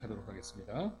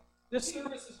하겠습니다. This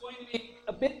service is going to be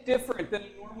a bit different than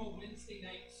a normal Wednesday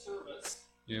night service.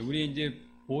 예, 우리 이제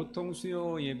보통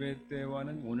수요 예배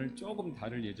때와는 오늘 조금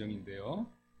다를 예정인데요.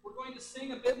 We're going to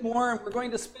sing a bit more, and we're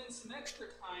going to spend some extra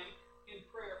time in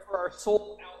prayer for our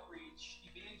soul outreach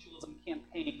evangelism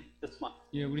campaign this month.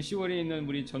 예, 우리 10월에 있는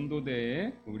우리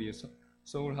전도대에 우리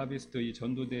서울 하비스트 이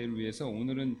전도대를 위해서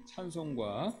오늘은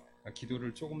찬송과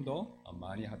기도를 조금 더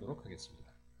많이 하도록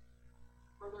하겠습니다.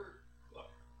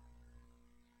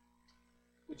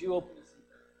 Would you open us in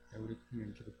prayer? 네, 우리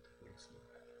국민 기도 부탁드리겠습니다.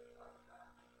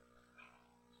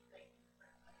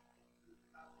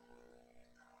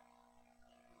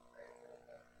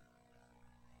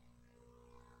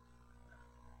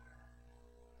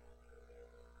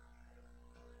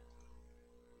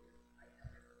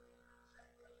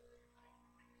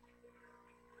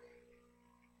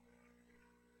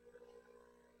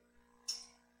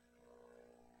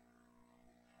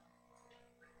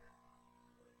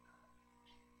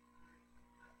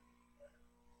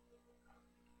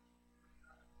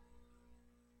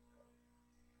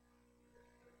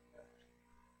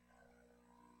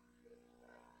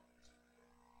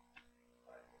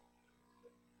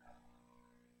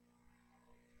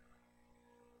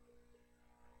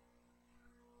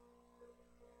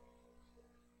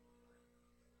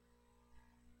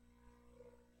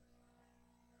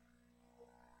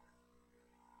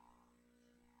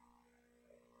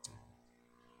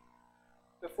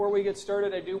 Before we get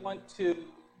started, I do want to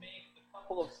make a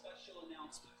couple of special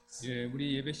announcements. 예,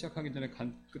 우리 예배 시작하기 전에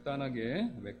간단하게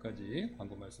몇 가지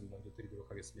광고 말씀 먼저 드리도록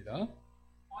하겠습니다.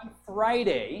 On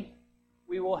Friday,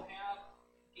 we will have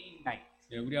game night.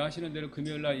 예, 우리 아시는 대로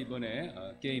금요일 날 이번에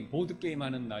보드 게임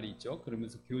하는 날이 있죠.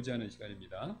 그러면서 교제하는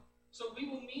시간입니다. So we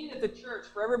will meet at the church.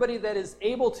 For everybody that is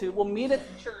able to, we'll meet at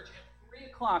the church at 3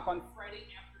 o'clock on Friday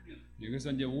afternoon. 예,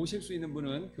 그래서 이제 오실 수 있는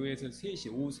분은 교회에서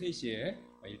 3시, 오후 3시에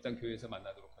일단 교회에서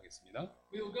만나도록 하겠습니다.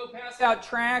 We will go pass out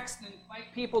tracts and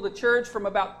invite people to church from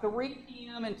about 3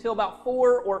 p.m. until about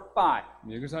 4 or 5.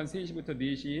 예, 그래서 한 3시부터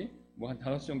 4시, 뭐 한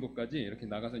 5시 정도까지 이렇게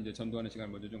나가서 이제 전도하는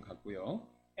시간을 먼저 좀 갖고요.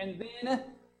 And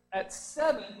then at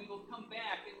 7, we will come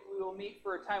back and we will meet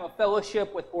for a time of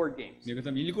fellowship with board games. 예,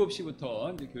 그다음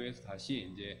 7시부터 이제 교회에서 다시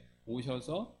이제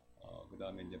오셔서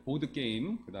그다음에 이제 보드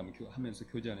게임 그다음에 하면서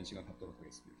교제하는 시간 갖도록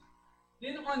하겠습니다.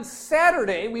 Then on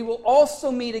Saturday, we will also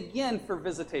meet again for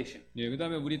visitation. 예,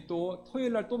 그다음에 우리 또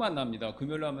토요일 날 또 만납니다.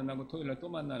 금요일 날 만나고 토요일 날 또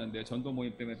만나는데 전도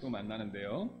모임 때문에 또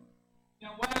만나는데요.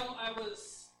 Now, while I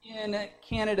was in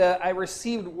Canada, I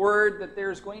received word that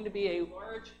there's going to be a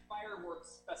large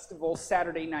fireworks festival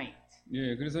Saturday night.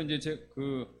 예, 그래서 이제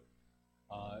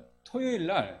토요일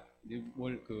날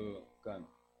그러니까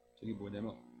저기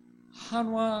뭐냐면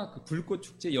한화 그 불꽃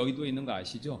축제 여의도에 있는 거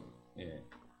아시죠? 예.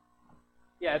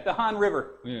 Yeah, at the Han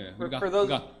River. 예, for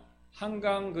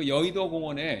한강 그 여의도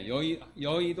공원에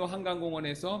여의도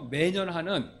한강공원에서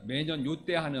매년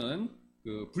요때 하는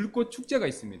그 불꽃 축제가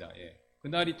있습니다. 예.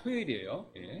 그날이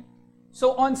토요일이에요. 예.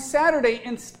 So on Saturday,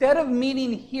 instead of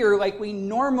meeting here like we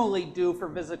normally do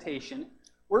for visitation,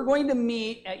 we're going to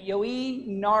meet at Yoi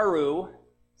Naru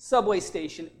subway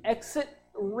station, exit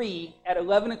 3 at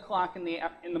 11 o'clock in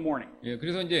the morning. 예,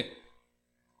 그래서 이제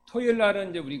토요일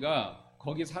날은 이제 우리가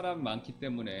거기 사람 많기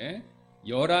때문에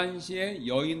 11시에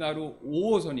여의나루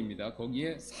 5호선입니다.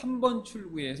 거기에 3번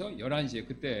출구에서 11시에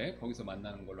그때 거기서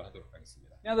만나는 걸로 하도록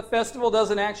하겠습니다. Now the festival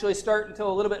doesn't actually start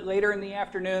until a little bit later in the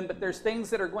afternoon, but there's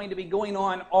things that are going to be going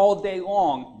on all day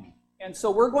long. And so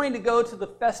we're going to go to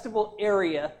the festival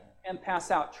area and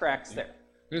pass out tracts there.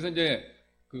 그래서 이제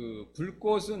그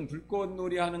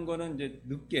불꽃놀이 하는 거는 이제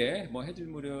늦게 뭐 해질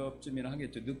무렵쯤이나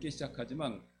하겠죠. 늦게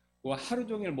시작하지만 뭐 하루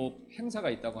종일 뭐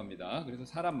행사가 있다고 합니다. 그래서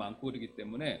사람 많고 그러기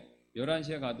때문에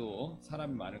 11시에 가도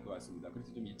사람이 많을 것 같습니다.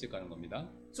 그래서 좀 일찍 가는 겁니다.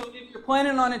 So if you're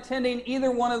planning on attending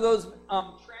either one of those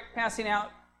tract passing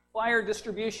out flyer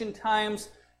distribution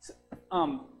times,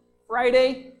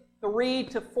 Friday 3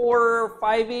 to 4 or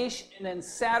 5-ish, and then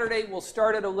Saturday we'll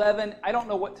start at 11. I don't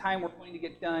know what time we're going to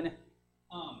get done.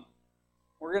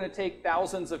 We're going to take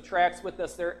thousands of tracts with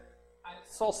us there. I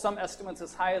saw some estimates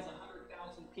as high as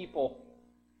 100,000 people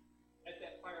at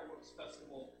that fireworks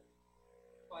festival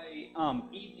by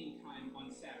evening time on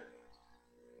Saturday.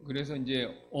 그래서 이제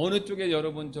어느 쪽에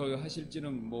여러분 저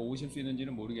하실지는 뭐 오실 수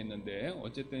있는지는 모르겠는데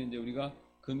어쨌든 이제 우리가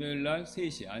금요일 날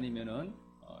 3시 아니면은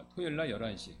토요일 날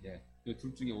 11시 예. 이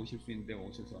둘 중에 오실 수 있는데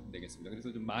오셔서 되겠습니다.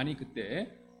 그래서 좀 많이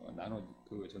그때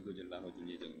전도지를 나눠줄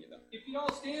예정입니다. If you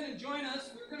all stand and join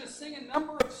us, we're going to sing a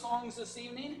number of songs this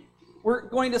evening. We're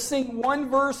going to sing one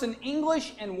verse in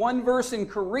English and one verse in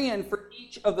Korean for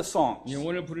each of the songs. 예,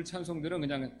 오늘 부를 찬송들은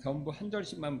그냥 전부 한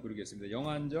절씩만 부르겠습니다.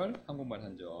 영어 한 절, 한국말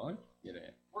한 절. 예.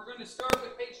 We're We're going to start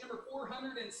with page number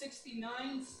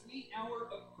 469, Sweet Hour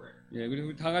of Prayer. 예,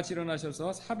 그리고 다 같이 일어나셔서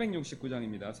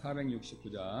 469장입니다.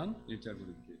 469장 1절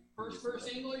부르기. First verse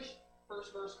English,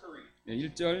 first verse Korean. 예,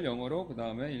 1절 영어로 그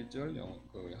다음에 1절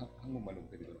한국말로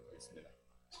드리도록 하겠습니다.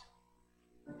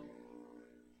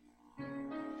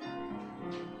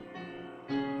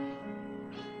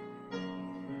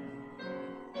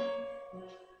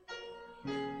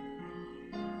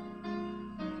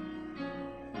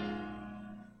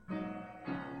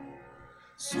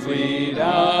 Sweet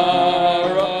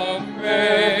hour of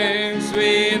prayer,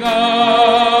 sweet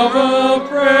hour of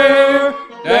prayer,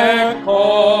 that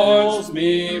calls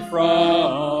me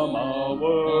from a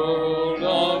world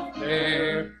of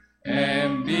care,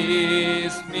 and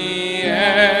meets me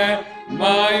at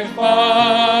my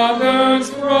Father's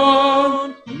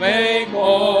throne, make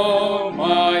all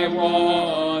my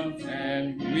wants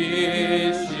and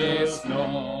wishes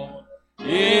known.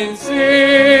 In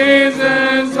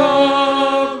seasons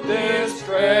of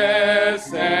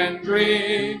distress and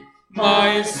grief,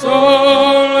 my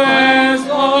soul has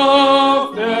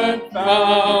often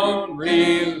found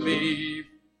relief,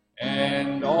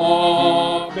 and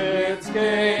off its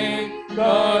gain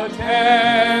the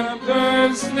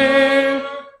tempter's snare,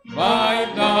 by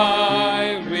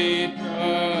thy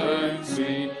return,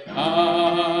 sweet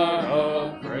hour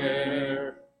of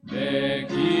prayer. 내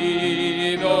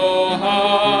기도하는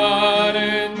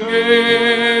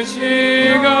그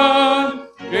시간,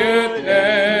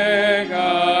 그때가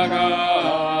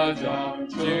가장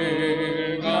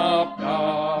즐겁다.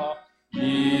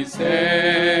 이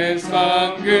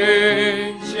세상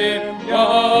근심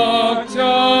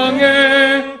걱정에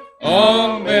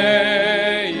얽매인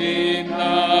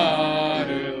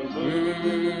나를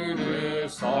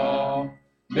부르사,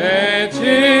 내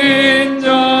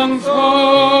진정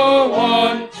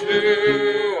소원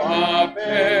주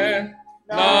앞에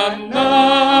난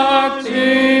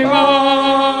낳지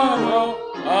마라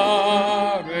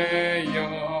아뢰여.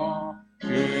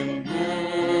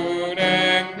 금불행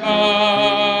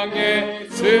강에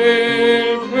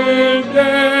슬플 때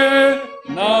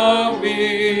나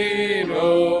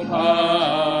위로하게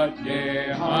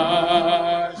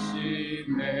하시네.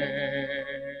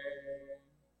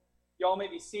 Y'all may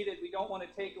be seated. We don't want to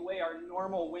take away our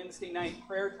normal Wednesday night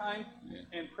prayer time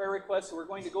and prayer requests, so we're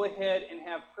going to go ahead and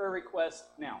have prayer requests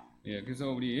now. 예, 그래서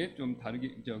우리 좀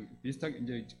다르게 비슷하게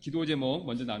이제 기도 제목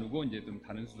먼저 나누고 이제 좀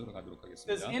다른 순서로 가도록 Does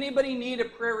하겠습니다. anybody need a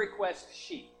prayer request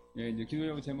sheet? 예, 이제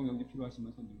기도 제목 여기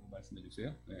필요하시면 손 들고 말씀해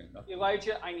주세요. 예,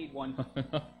 Elijah, I need one.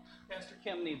 Pastor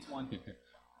Kim needs one.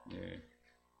 예.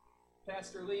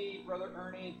 Pastor Lee, Brother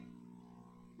Ernie,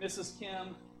 Mrs.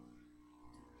 Kim.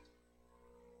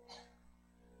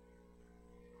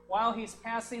 While he's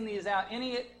passing these out,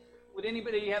 would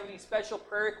anybody have any special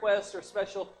prayer requests or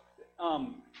special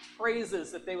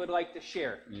phrases that they would like to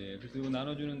share? 예, 그래서 이거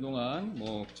나눠주는 동안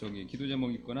뭐 저기 기도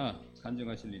제목 있거나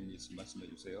간증하실 일이 있으면 말씀해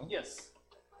주세요. Yes.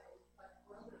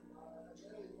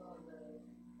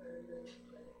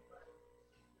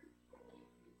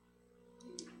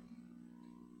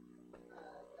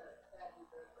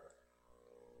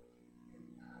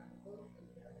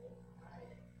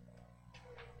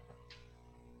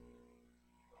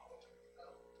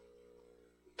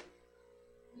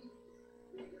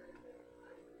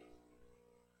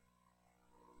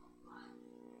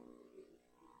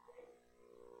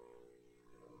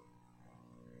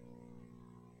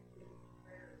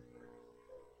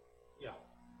 Yeah.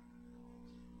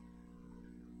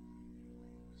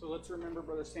 So let's remember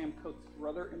Brother Sam Cook's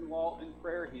brother-in-law in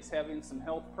prayer. He's having some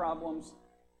health problems,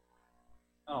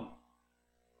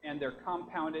 and they're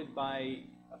compounded by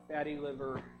a fatty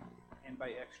liver and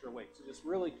by extra weight. So just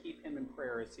really keep him in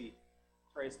prayer as he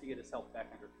tries to get his health back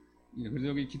under control. 예, 그래서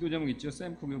여기 기도 제목 있죠.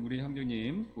 샘 쿡 우리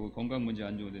함경님 그 건강 문제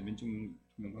안 좋은데 민중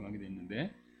건강하게 돼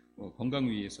있는데 건강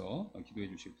위해서 기도해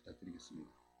주시기 부탁드리겠습니다.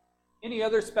 Any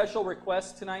other special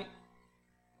requests tonight?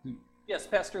 Yes,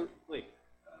 Pastor Lee.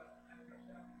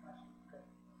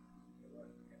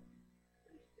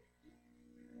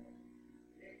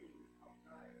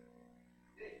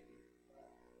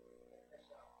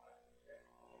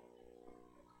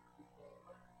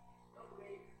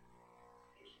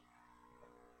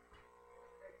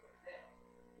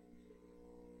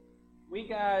 We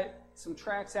got some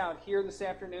tracts out here this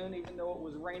afternoon, even though it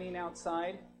was raining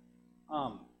outside.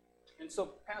 And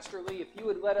so, Pastor Lee, if you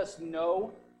would let us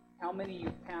know how many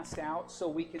you passed out so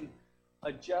we can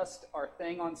adjust our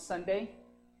thing on Sunday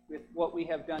with what we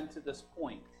have done to this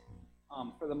point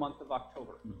for the month of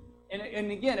October.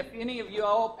 And again, if any of you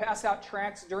all pass out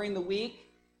tracts during the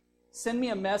week, send me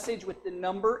a message with the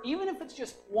number, even if it's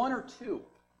just one or two.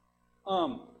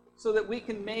 so that we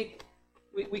can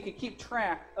keep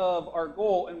track of our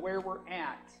goal and where we're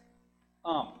at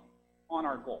on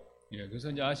our goal. 예, 그래서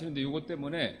이제 아시는데 이것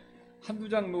때문에 한두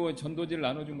장 뭐 전도지를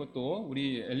나눠준 것도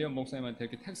우리 엘리언 목사님한테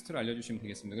이렇게 텍스트를 알려주시면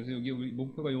되겠습니다. 그래서 여기 우리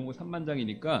목표가 요거 3만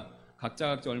장이니까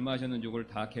각자 얼마 하셨는지 이걸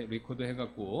다 레코드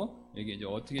해갖고 이게 이제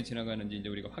어떻게 지나가는지 이제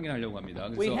우리가 확인하려고 합니다.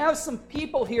 We 그래서 have some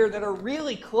people here that are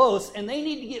really close and they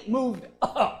need to get moved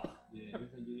up. 예,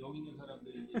 그래서 이제 여기 있는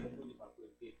사람들이 이제 전도지 받고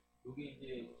이렇게 여기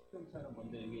이제 시험차는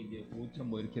건데 여기 이제 5천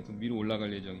뭐 이렇게 해서 위로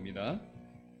올라갈 예정입니다.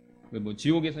 뭐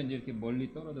지옥에서 이제 이렇게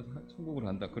멀리 떨어져서 천국으로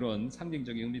간다 그런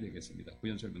상징적인 의미 되겠습니다.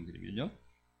 구현 설명드리면요.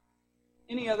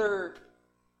 Any other?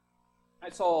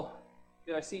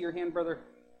 Did I see your hand, brother?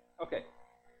 Okay.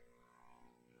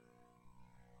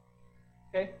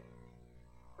 Okay.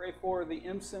 Pray for the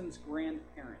Imson's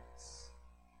grandparents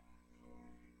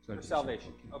for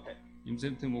salvation. Okay.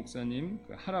 임센트 목사님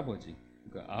그 할아버지,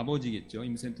 그러니까 아버지겠죠.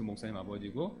 임센트 목사님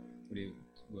아버지고 우리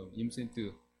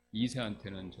임센트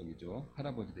 2세한테는 저기죠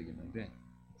할아버지 되겠는데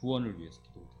구원을 위해서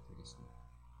기도 부탁드리겠습니다.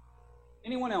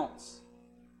 Anyone else?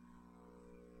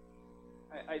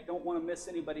 I don't want to miss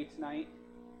anybody tonight.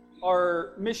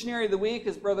 Our missionary of the week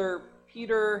is Brother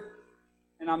Peter,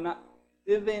 and I'm not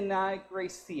Divina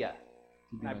Gracia.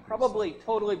 And I probably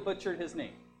totally butchered his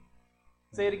name.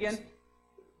 Say it again.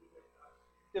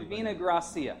 Divina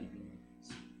Gracia,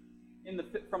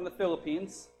 from the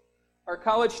Philippines. Our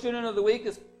college student of the week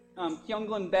is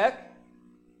Kyunglin Beck,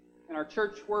 and our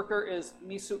church worker is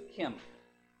Misuk Kim.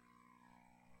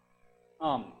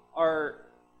 Our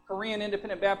Korean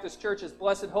Independent Baptist Church is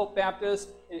Blessed Hope Baptist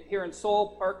here in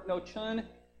Seoul, Park No Chun,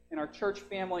 and our church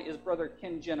family is Brother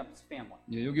Kim Jenup's family.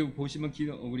 예, 여기 보시면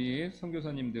우리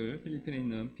선교사님들 필리핀에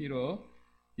있는 피러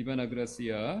디바나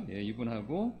그라시아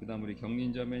이분하고 그다음 우리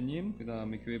경린 자매님,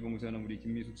 그다음에 교회 봉사하는 우리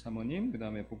김미숙 사모님,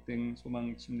 그다음에 복댕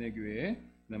소망 침례교회,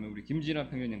 그다음에 우리 김진아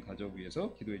평연님 가족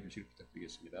위해서 기도해 주시길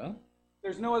부탁드리겠습니다.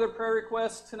 There's no other prayer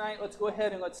requests tonight. Let's go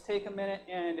ahead and let's take a minute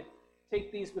and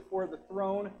take these before the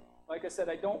throne. Like I said,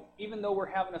 even though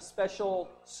we're having a special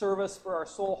service for our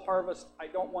soul harvest, I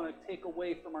don't want to take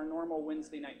away from our normal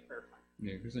Wednesday night prayer time.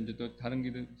 네, 그래서 이제 또 다른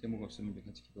기도 제목 없으면 이제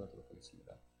같이 기도하도록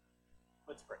하겠습니다.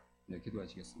 Let's pray. 네,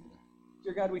 기도하시겠습니다.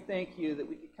 Dear God, we thank you that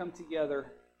we could come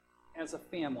together as a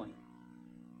family,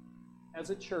 as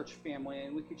a church family,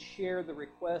 and we could share the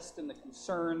requests and the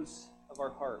concerns of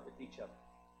our heart with each other.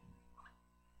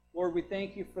 Lord, we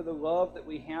thank you for the love that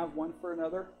we have one for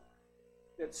another,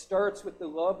 that starts with the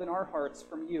love in our hearts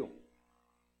from you.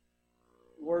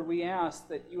 Lord, we ask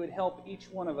that you would help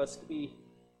each one of us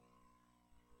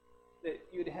that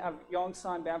you'd have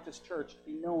Yongsan Baptist Church to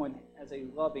be known as a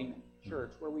loving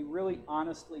church where we really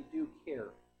honestly do care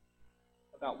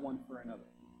about one for another.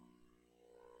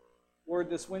 Lord,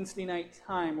 this Wednesday night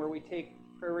time where we take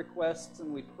prayer requests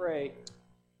and we pray,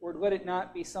 Lord, let it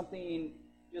not be something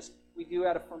just we do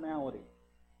out of formality,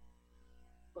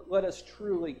 but let us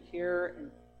truly care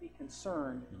and be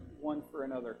concerned one for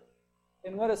another.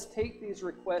 And let us take these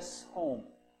requests home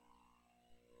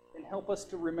and help us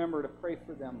to remember to pray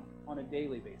for them on a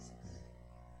daily basis.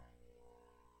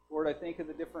 Lord, I think of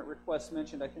the different requests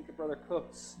mentioned. I think of Brother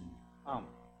Cook's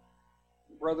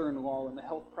brother-in-law and the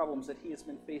health problems that he has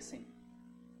been facing.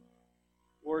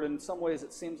 Lord, in some ways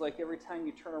it seems like every time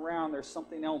you turn around there's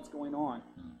something else going on.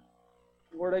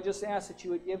 Lord, I just ask that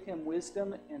you would give him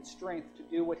wisdom and strength to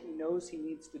do what he knows he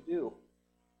needs to do.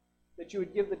 That you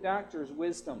would give the doctors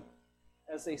wisdom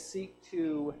as they seek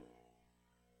to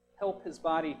help his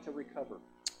body to recover.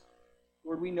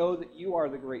 Lord, we know that you are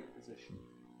the great physician.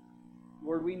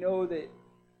 Lord, we know that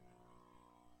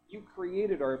you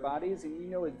created our bodies and you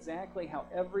know exactly how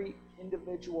every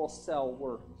individual cell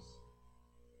works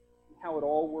and how it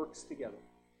all works together.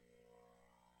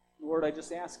 Lord, I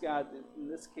just ask, God, that in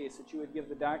this case, that you would give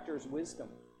the doctors wisdom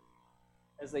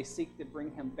as they seek to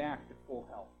bring him back to full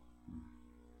health.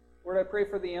 Lord, I pray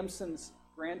for the Emson's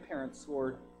grandparents,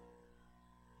 Lord.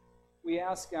 We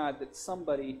ask, God, that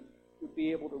somebody would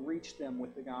be able to reach them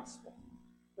with the gospel,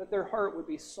 that their heart would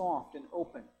be soft and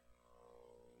open,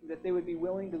 that they would be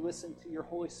willing to listen to your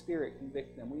Holy Spirit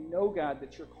convict them. We know, God,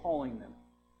 that you're calling them,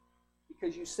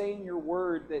 because you say in your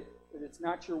word that it's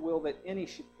not your will that any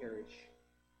should perish.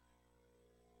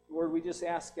 Lord, we just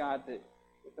ask, God, that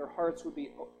their hearts would be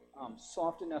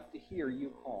soft enough to hear you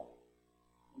call,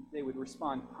 and they would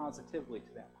respond positively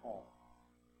to that call.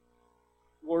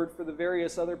 Lord, for the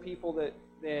various other people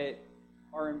that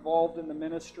are involved in the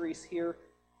ministries here,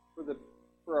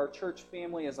 for our church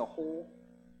family as a whole,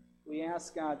 we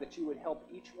ask, God, that you would help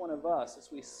each one of us as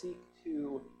we seek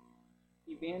to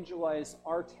evangelize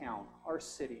our town, our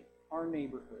city, our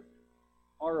neighborhood,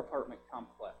 our apartment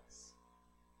complex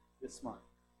this month.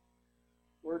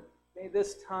 Lord, may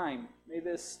this time, may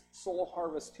this Soul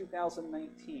Harvest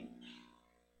 2019,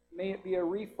 may it be a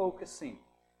refocusing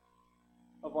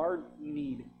of our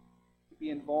need to be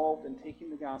involved in taking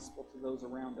the gospel to those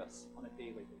around us on a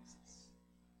daily basis.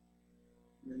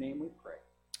 In your name we pray.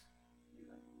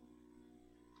 Amen.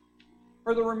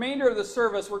 For the remainder of the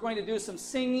service, we're going to do some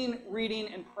singing, reading,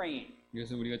 and praying.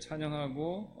 그래서 우리가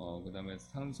찬양하고 그다음에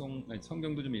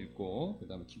성경도 좀 읽고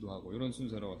그다음에 기도하고 이런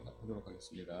순서로 하도록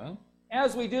하겠습니다.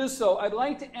 As we do so, I'd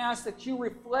like to ask that you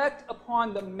reflect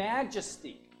upon the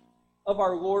majesty of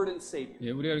our Lord and Savior.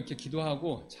 예, 우리가 이렇게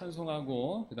기도하고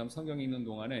찬송하고 그다음 성경 읽는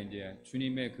동안에 이제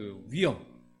주님의 그 위엄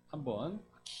한번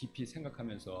깊이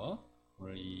생각하면서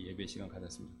오늘 이 예배 시간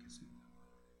가졌으면 좋겠습니다.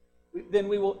 Then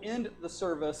we will end the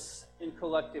service in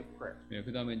collective prayer. 예,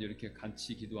 그다음에 이제 이렇게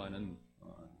같이 기도하는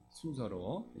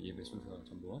순서로 예배 순서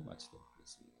전부 마치도록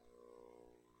하겠습니다.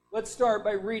 Let's start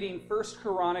by reading 1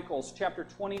 Chronicles chapter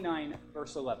 29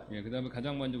 verse 11. 예, 그다음에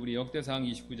가장 먼저 우리 역대상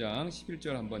 29장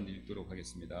 11절 한번 읽도록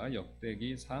하겠습니다.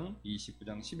 역대기상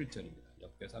 29장 11절입니다.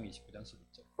 역대상 29장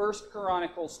 11절. 1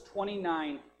 Chronicles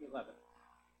 29:11.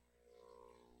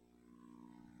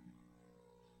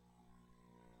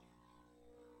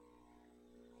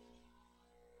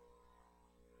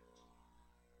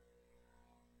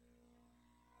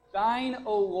 Thine,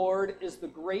 O Lord, is the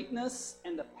greatness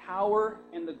and the power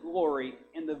and the glory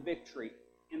and the victory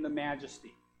and the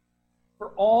majesty.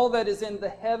 For all that is in the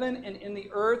heaven and in the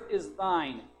earth is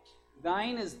thine.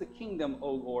 Thine is the kingdom,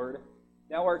 O Lord.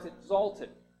 Thou art exalted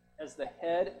as the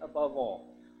head above all.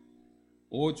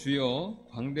 오 주여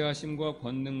광대하심과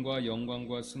권능과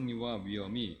영광과 승리와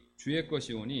위엄이 주의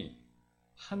것이오니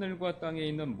하늘과 땅에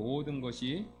있는 모든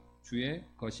것이 주의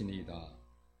것이니이다.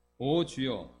 오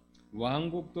주여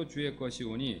왕국도 주의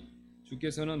것이오니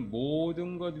주께서는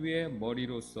모든 것 위에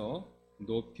머리로서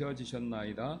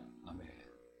높여지셨나이다. 아멘.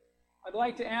 I'd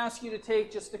like to ask you to take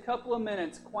just a couple of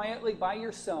minutes quietly by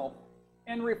yourself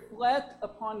and reflect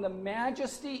upon the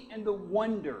majesty and the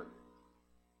wonder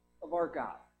of our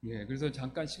God. 예, 그래서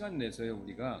잠깐 시간 내서요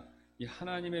우리가 이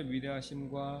하나님의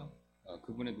위대하심과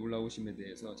그분의 놀라우심에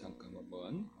대해서 잠깐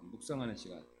한번 묵상하는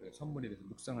시간, 선물에 대해서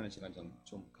묵상하는 시간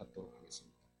좀 갖도록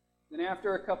하겠습니다. Then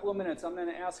after a couple of minutes, I'm going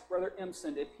to ask Brother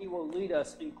Imson if he will lead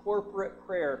us in corporate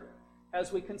prayer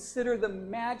as we consider the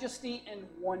majesty and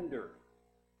wonder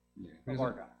of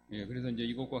our God. 그래서 이제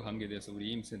이것과 관계돼서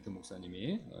우리 임센트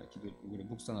목사님이 우리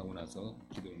묵상하고 나서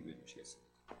기도 인도해 주시겠습니다.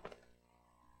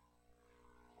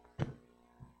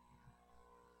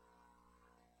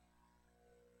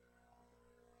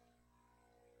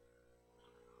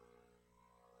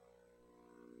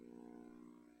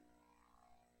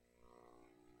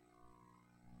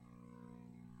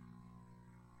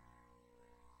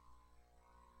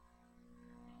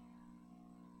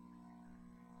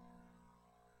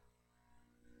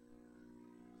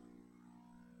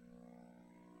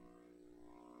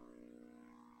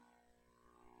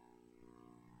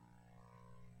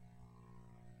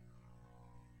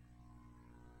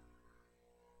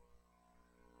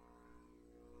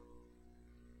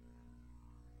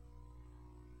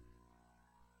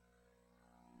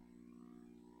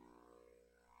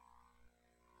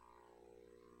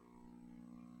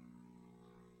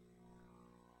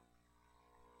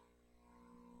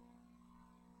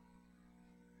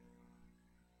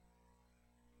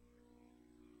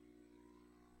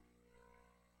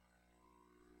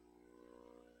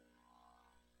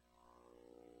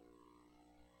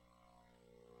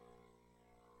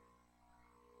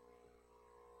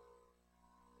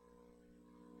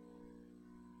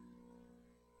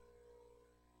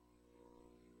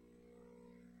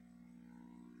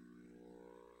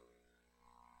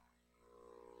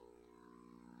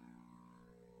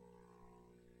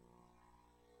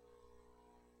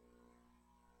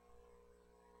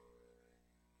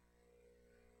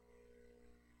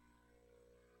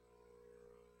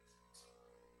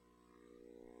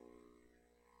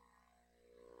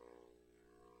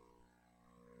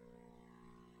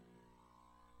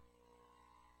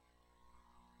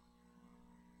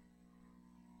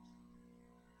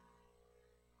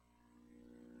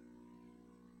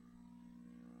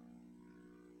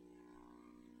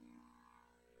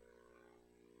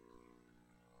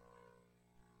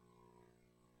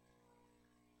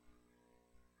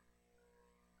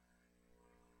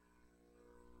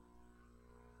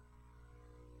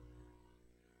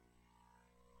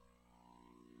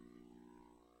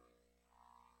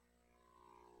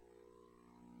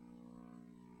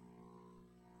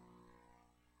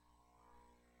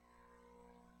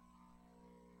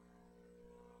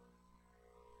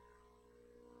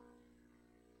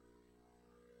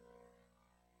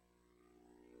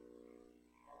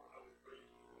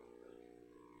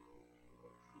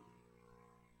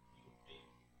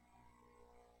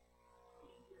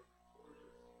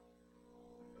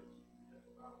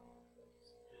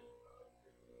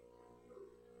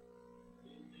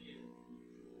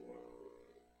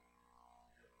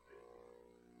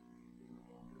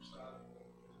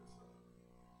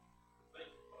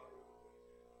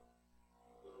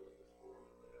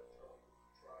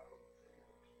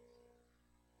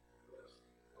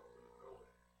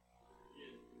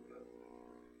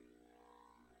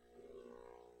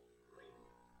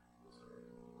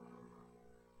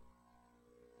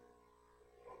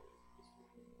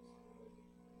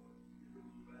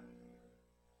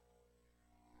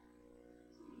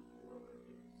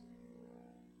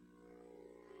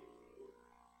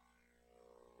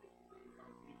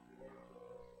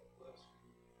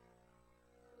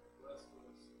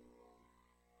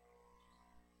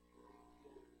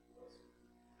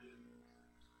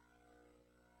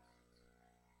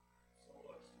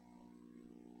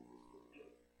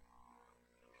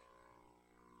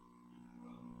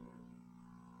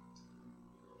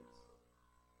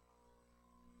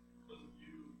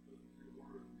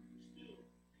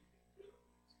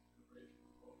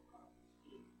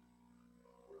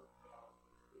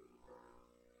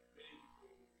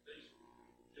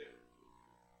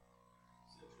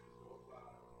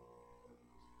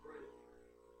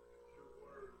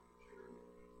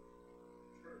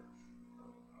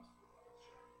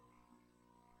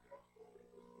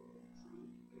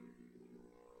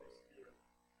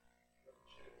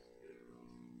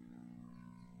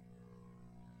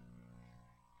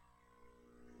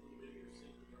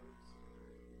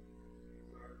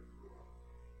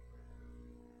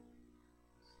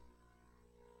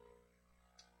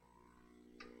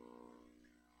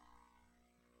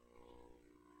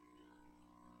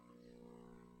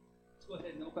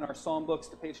 can open our psalm books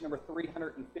to page number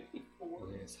 354.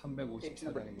 네, Page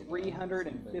number 354.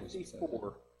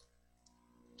 354.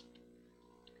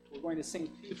 We're going to sing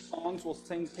two songs. We'll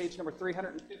sing page number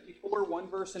 354, one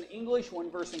verse in English, one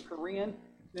verse in Korean.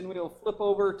 Then we'll flip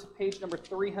over to page number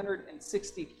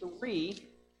 363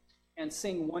 and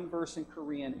sing one verse in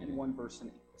Korean and one verse in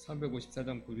English.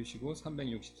 354장 부르시고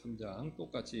 363장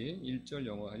똑같이 1절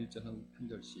영어 1절 한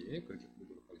절씩 그렇게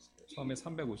부르도록 하겠습니다. 처음에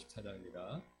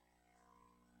 354장입니다.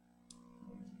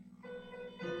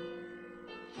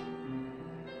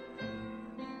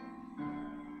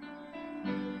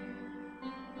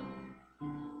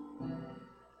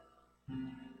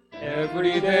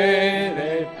 Every day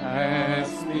they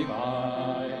pass me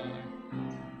by,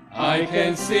 I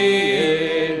can see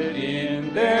it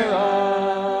in their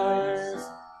eyes.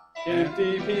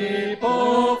 Empty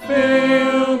people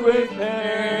filled with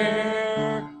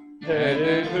care,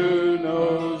 headed who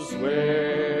knows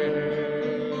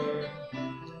where.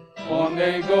 On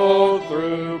they go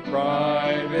through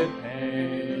private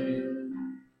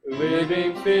pain,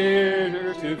 living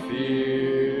fear to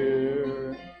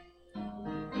fear.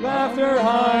 Laughter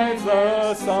hides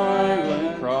the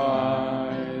silent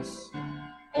cries,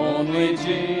 only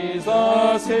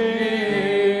Jesus hears.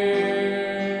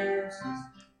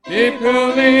 Deep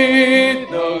who lead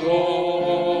the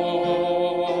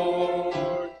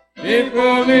Lord, deep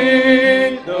who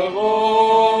lead the Lord.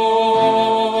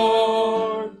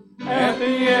 At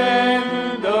the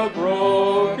end of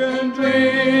broken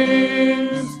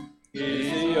dreams,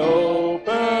 He's the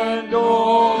open door.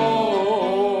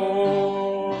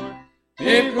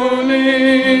 Deep who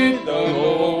lead the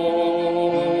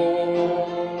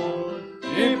Lord,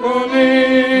 deep who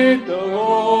lead the Lord.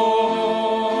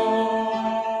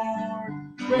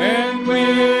 When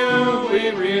will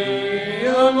we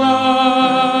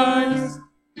realize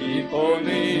people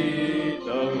need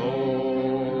the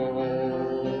Lord?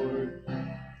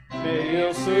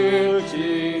 매일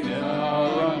수지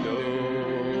나란도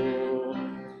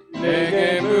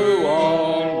내게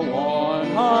무엇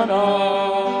원하나.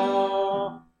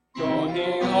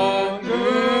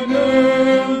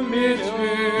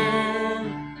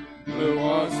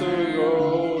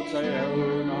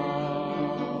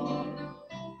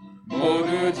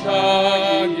 모두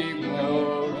자기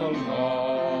고통과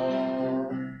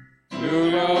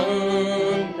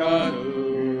두려움 가득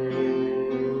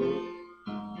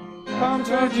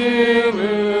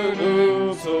감춰지는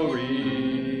웃소리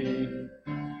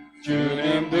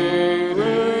주님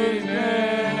부르네.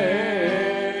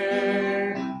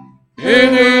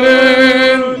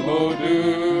 그들은 모두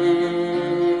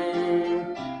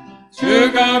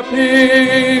주가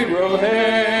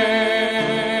필요해.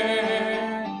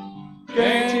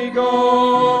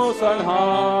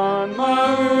 고산한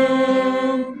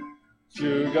마음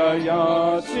주가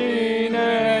여시네.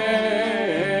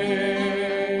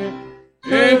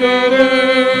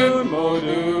 그들은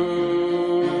모두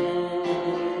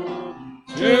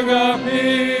주가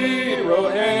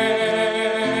필요해.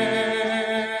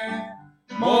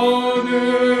 모두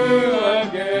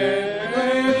알게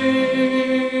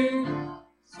되니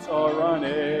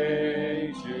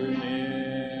사랑해 주님.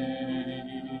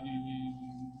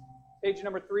 Page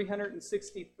number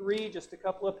 363, just a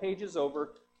couple of pages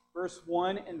over, verse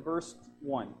 1 and verse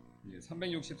 1.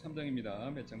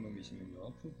 363장입니다. 몇 장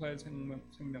넘기시면요. 풍파의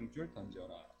생명줄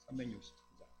던져라.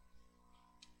 363장.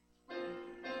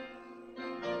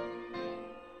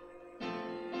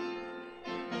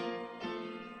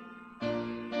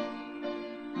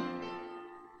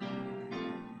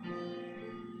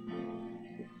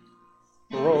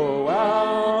 Throw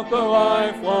out the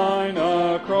lifeline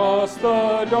across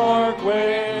the dark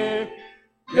way.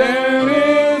 There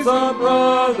is a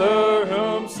brother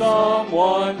whom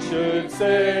someone should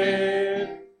save.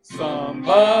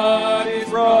 Somebody's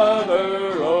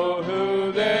brother, oh,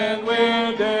 who then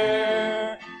will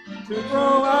dare to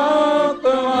throw out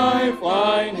the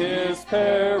lifeline, his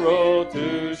peril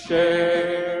to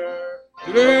share?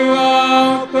 Throw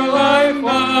out the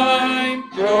lifeline,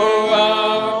 throw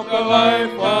out the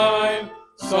lifeline.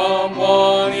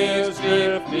 Someone is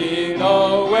drifting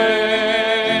away.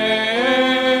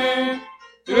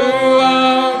 Throw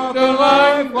out the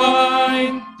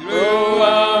lifeline, throw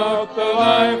out the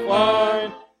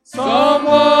lifeline.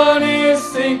 Someone is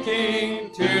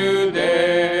sinking today.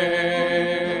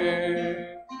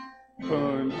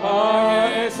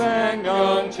 풍파의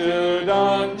생명줄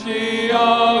던지어라.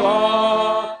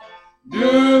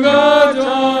 누가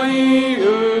저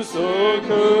이웃을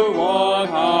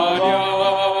구원하랴.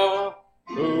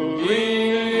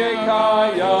 우리의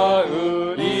가야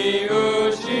우리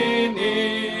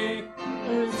이웃이니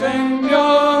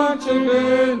생명줄 그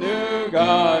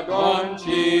누가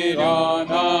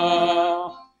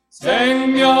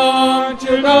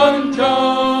생명줄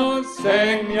던져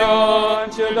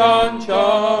생명줄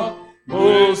던져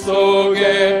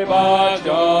물속에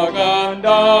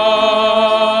빠져간다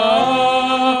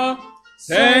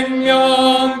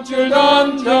생명줄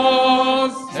던져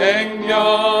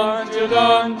생명줄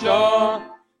던져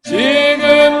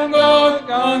지금 곧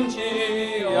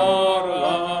건지어라.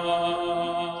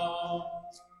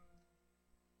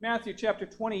 Matthew chapter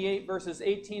 28, verses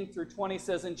 18 through 20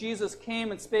 says, And Jesus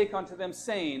came and spake unto them,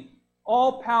 saying,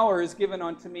 All power is given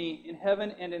unto me in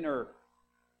heaven and in earth.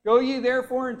 Go ye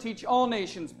therefore and teach all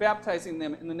nations, baptizing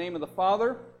them in the name of the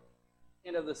Father,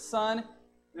 and of the Son,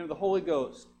 and of the Holy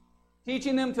Ghost,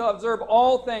 teaching them to observe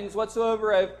all things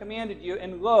whatsoever I have commanded you,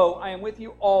 and lo, I am with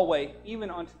you always, even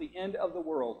unto the end of the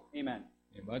world. Amen.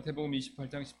 마태복음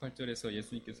 28장 18절에서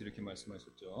예수님께서 이렇게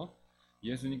말씀하셨죠.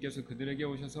 예수님께서 그들에게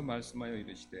오셔서 말씀하여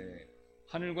이르시되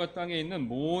하늘과 땅에 있는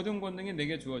모든 권능이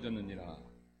내게 주어졌느니라.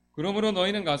 그러므로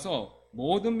너희는 가서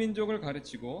모든 민족을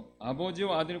가르치고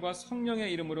아버지와 아들과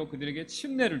성령의 이름으로 그들에게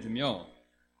침례를 주며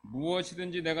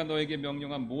무엇이든지 내가 너에게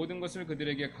명령한 모든 것을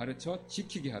그들에게 가르쳐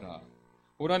지키게 하라.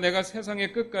 보라 내가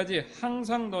세상의 끝까지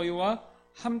항상 너희와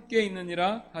함께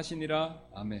있느니라 하시니라.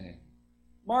 아멘.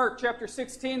 Mark chapter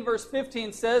 16 verse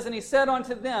 15 says, And he said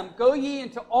unto them, Go ye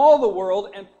into all the world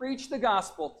and preach the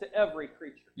gospel to every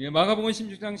creature. 예, 마가복음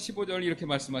 16장 15절 이렇게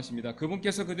말씀하십니다.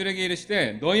 그분께서 그들에게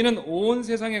이르시되 너희는 온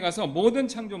세상에 가서 모든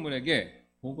창조물에게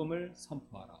복음을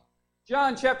선포하라.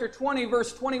 John chapter 20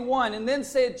 verse 21, And then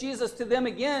said Jesus to them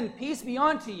again, Peace be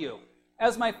unto you.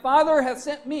 As my Father hath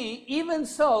sent me, even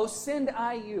so send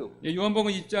I you. 예,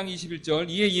 요한복음 2장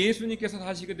 21절 이에 예수님께서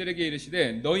다시 그들에게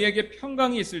이르시되 너희에게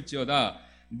평강이 있을지어다.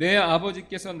 내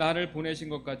아버지께서 나를 보내신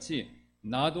것 같이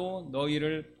나도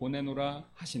너희를 보내노라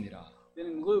하시니라. Then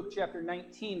in Luke chapter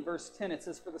 19 verse 10 it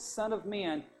says, For the Son of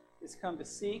Man is come to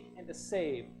seek and to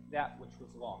save that which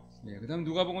was lost. 예, 그다음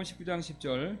누가복음 19장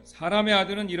 10절 사람의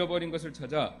아들은 잃어버린 것을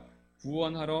찾아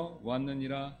구원하러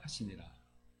왔느니라 하시니라.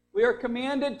 We are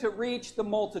commanded to reach the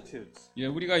multitudes. 예,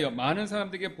 우리가 많은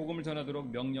사람들에게 복음을 전하도록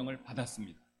명령을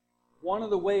받았습니다. One of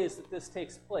the ways that this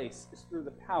takes place is through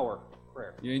the power of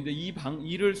prayer. 예, 근데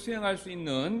일을 수행할 수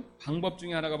있는 방법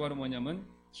중에 하나가 바로 뭐냐면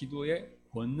기도의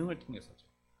권능을 통해서죠.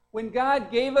 When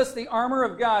God gave us the armor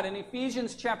of God in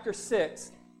Ephesians chapter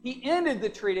 6, He ended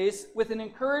the treatise with an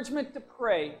encouragement to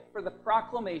pray for the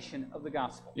proclamation of the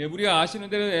gospel. 예, 우리가 아시는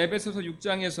대로 에베소서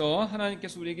 6장에서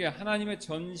하나님께서 우리에게 하나님의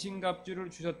전신갑주를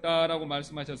주셨다라고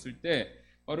말씀하셨을 때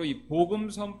바로 이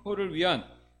복음 선포를 위한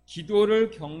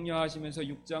기도를 격려하시면서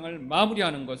 6장을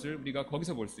마무리하는 것을 우리가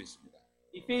거기서 볼 수 있습니다.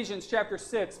 Ephesians chapter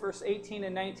 6 verse 18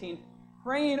 and 19,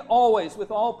 praying always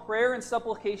with all prayer and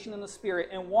supplication in the Spirit,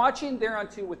 and watching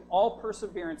thereunto with all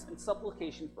perseverance and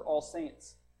supplication for all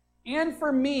saints. And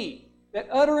for me, that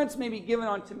utterance may be given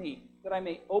unto me, that I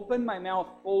may open my mouth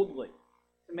boldly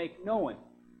to make known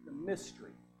the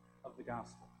mystery of the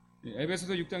gospel.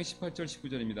 에베소서 6장 18절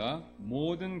 19절입니다.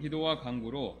 모든 기도와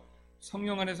간구로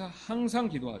성령 안에서 항상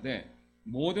기도하되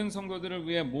모든 성도들을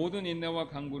위해 모든 인내와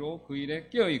간구로 그 일에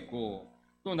깨어있고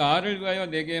또 나를 위하여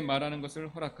내게 말하는 것을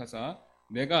허락하사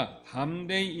내가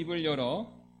담대히 입을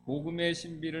열어 복음의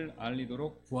신비를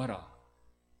알리도록 구하라.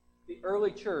 The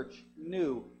early church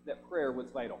knew that prayer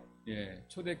was vital. 예,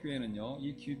 초대교회는요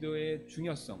이 기도의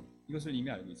중요성 이것을 이미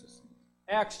알고 있었습니다.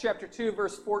 Acts chapter 2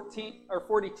 verse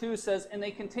 42 says, And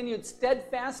they continued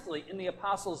steadfastly in the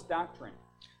apostles' doctrine,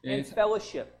 and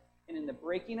fellowship, and in the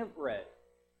breaking of bread,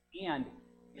 and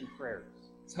in prayers.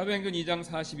 사도행전 2장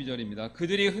 42절입니다.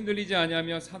 그들이 흔들리지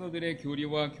아니하며 사도들의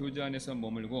교리와 교제 안에서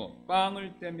머물고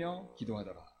빵을 떼며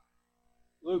기도하더라.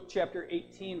 Luke chapter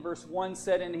 18 verse 1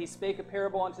 said, And he spake a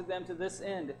parable unto them to this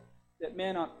end, that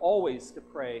men ought always to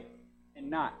pray and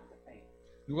not to faint.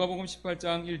 누가복음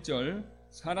 18장 1절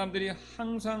사람들이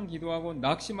항상 기도하고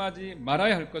낙심하지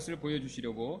말아야 할 것을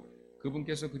보여주시려고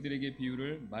그분께서 그들에게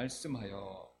비유를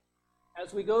말씀하여.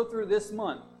 As we go through this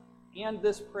month and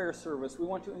this prayer service, we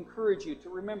want to encourage you to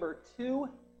remember two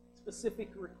specific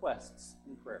requests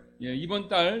in prayer. 예, 이번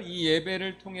달 이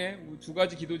예배를 통해 두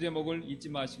가지 기도 제목을 잊지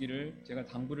마시기를 제가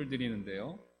당부를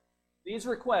드리는데요. These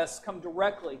requests come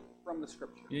directly from the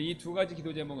Scripture. 예, 이 두 가지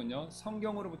기도 제목은요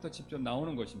성경으로부터 직접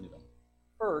나오는 것입니다.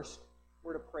 First,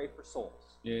 we're to pray for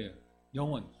souls. 예,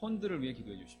 영혼, 혼들을 위해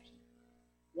기도해 주십시오.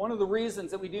 One of the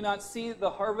reasons that we do not see the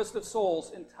harvest of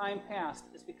souls in time past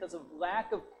is because of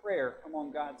lack of prayer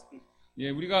among God's people. 예,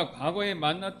 우리가 과거에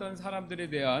만났던 사람들에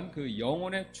대한 그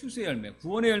영혼의 추수의 열매,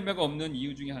 구원의 열매가 없는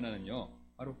이유 중에 하나는요,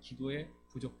 바로 기도의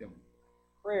부족 때문입니다.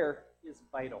 Prayer is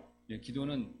vital. 예,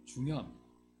 기도는 중요합니다.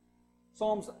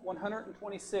 Psalms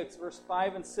 126 verse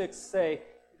 5 and 6 say,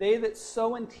 They that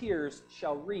sow in tears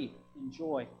shall reap in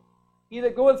joy. He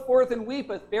that goeth forth and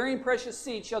weepeth, bearing precious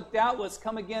seed, shall doubtless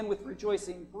come again with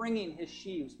rejoicing, bringing his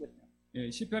sheaves with him. 예,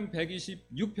 시편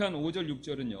 126편 5절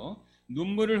 6절은요.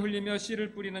 눈물을 흘리며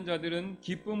씨를 뿌리는 자들은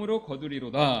기쁨으로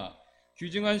거두리로다.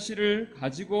 귀중한 씨를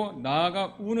가지고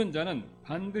나아가 우는 자는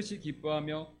반드시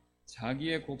기뻐하며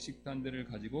자기의 곡식단들을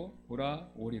가지고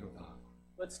돌아오리로다.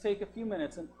 Let's take a few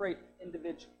minutes and pray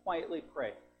individually, quietly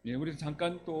pray. 예, 우리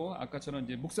잠깐 또 아까처럼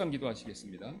이제 묵상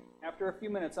기도하시겠습니다. After a few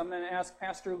minutes, I'm going to ask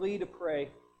Pastor Lee to pray,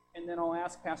 and then I'll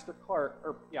ask Pastor Clark,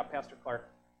 Pastor Clark,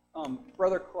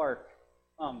 Brother Clark,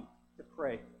 to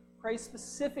pray. Pray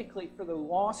specifically for the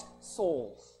lost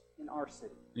souls in our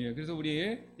city. 예, 그래서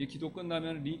우리 이 기도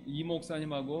끝나면 이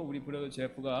목사님하고 우리 브라더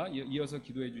제프가 이어서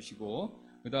기도해 주시고,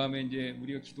 그 다음에 이제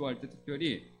우리가 기도할 때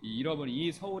특별히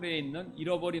이 서울에 있는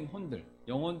잃어버린 혼들,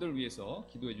 영혼들 위해서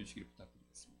기도해 주시길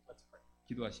부탁드리겠습니다. Let's pray.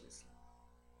 기도하시겠습니다.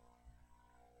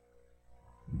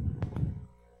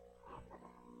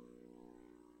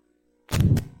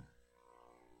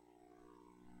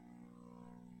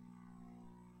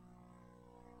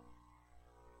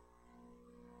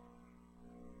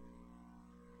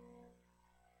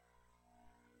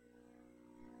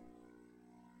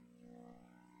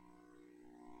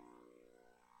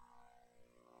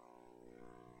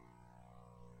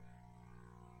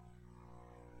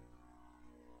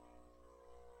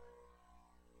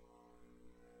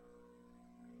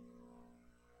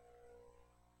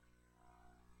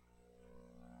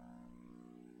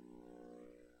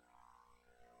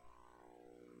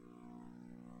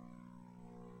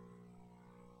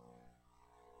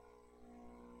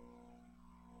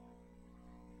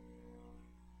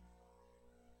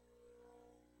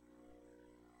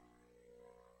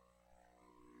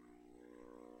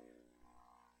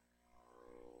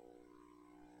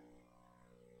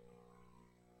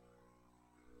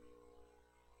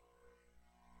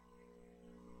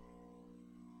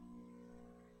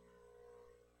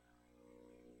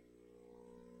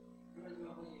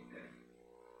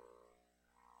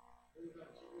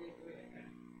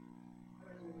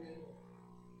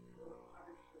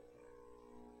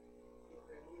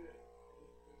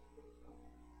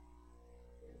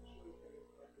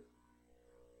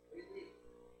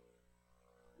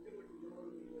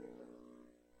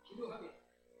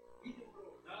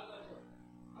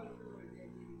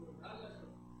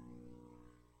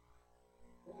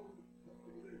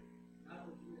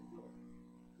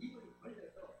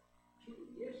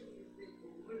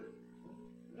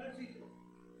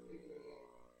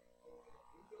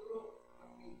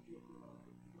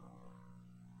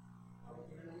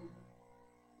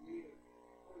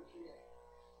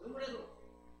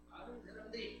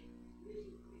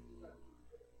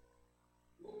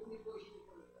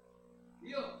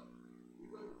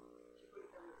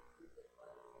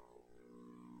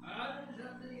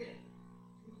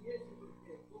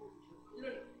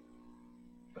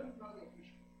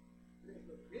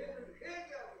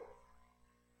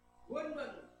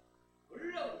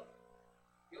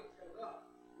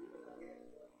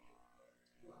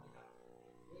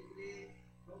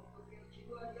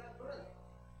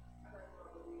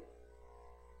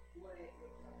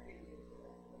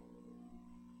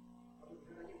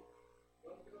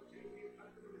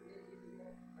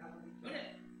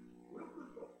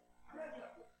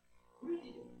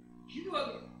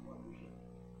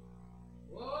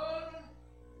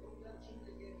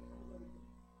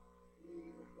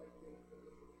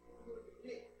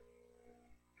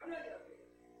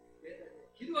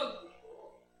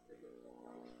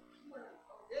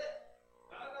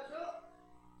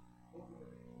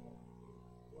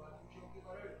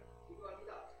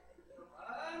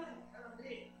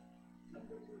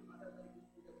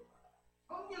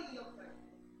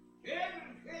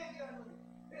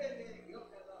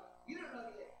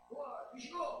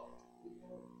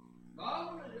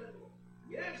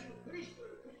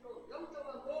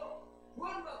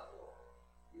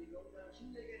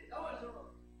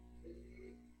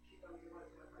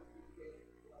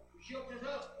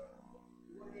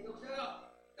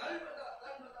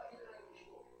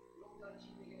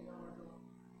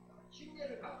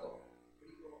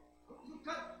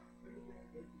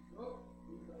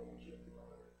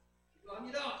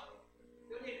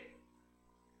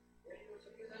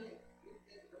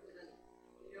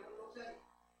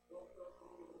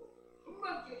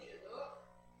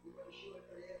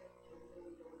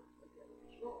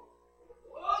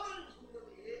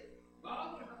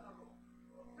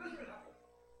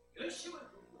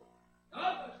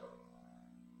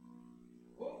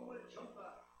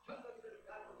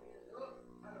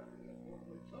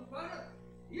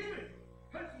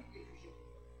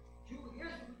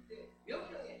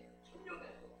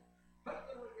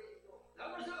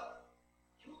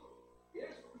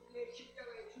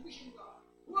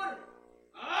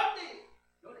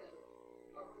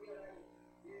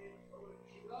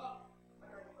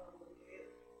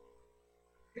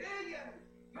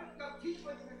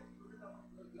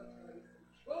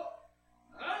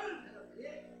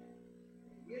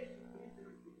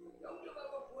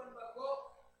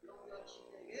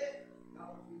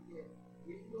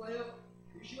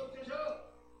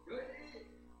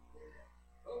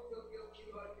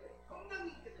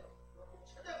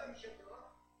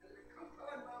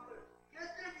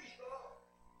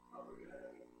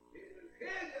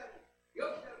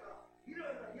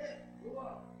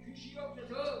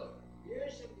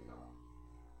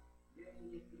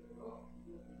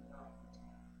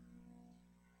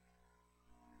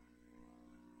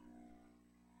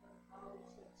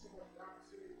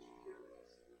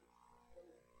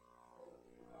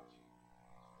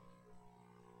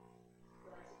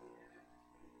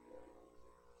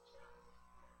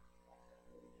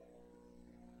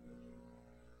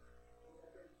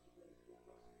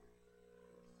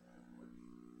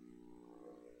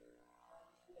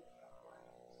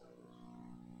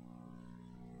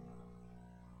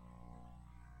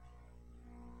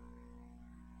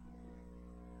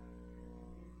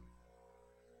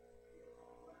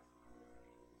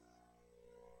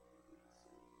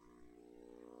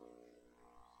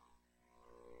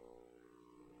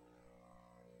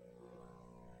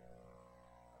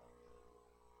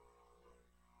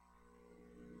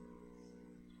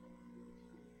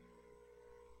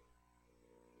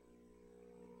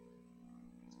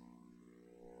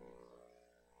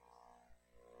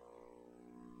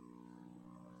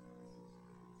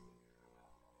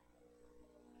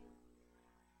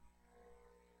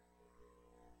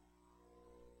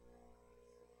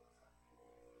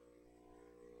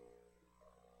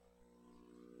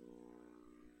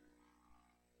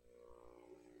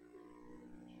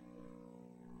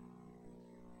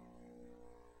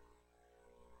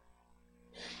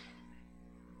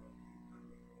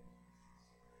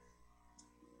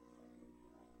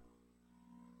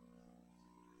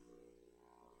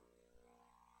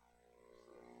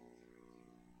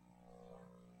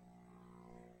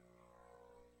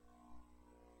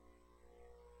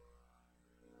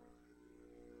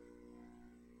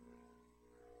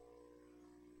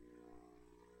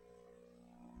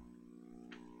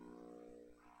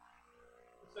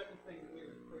 Second thing that we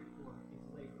would pray for is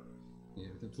laborers. 예,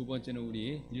 그래서 두 번째는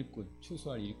우리 일꾼,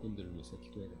 추수할 일꾼들을 위해서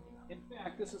기도해야 됩니다. In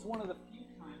fact, this is one of the few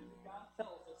times that God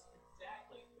tells us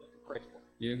exactly what to pray for.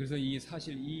 예, 그래서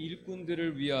사실 이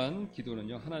일꾼들을 위한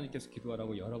기도는요, 하나님께서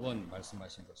기도하라고 여러 번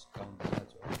말씀하신 것이 가운데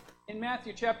하나죠. In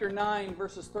Matthew chapter 9,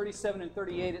 verses 37 and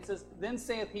 38, it says, Then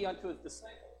saith he unto his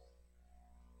disciples,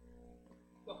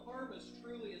 The harvest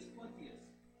truly is plenteous,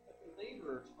 but the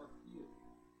laborers are few.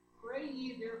 Pray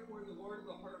ye therefore the Lord of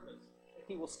the harvest, that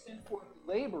he will send forth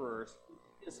laborers into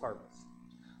his harvest.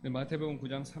 네, 마태복음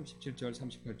 9장 37절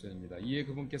 38절입니다. 이에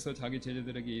그분께서 자기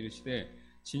제자들에게 이르시되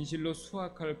진실로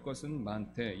수확할 것은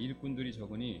많되 일꾼들이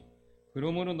적으니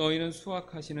그러므로 너희는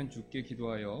수확하시는 주께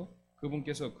기도하여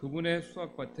그분께서 그분의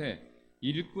수확밭에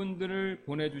일꾼들을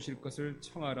보내주실 것을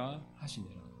청하라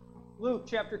하시니라. Luke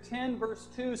chapter 10, verse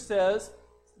 2 says,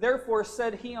 Therefore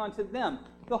said he unto them,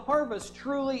 The harvest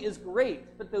truly is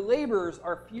great, but the laborers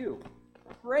are few.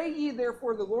 Pray ye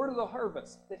therefore the Lord of the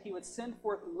harvest, that he would send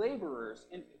forth laborers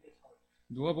into his harvest.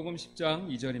 누가복음 10장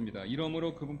 2절입니다.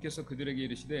 이러므로 그분께서 그들에게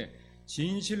이르시되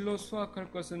진실로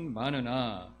수확할 것은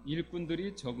많으나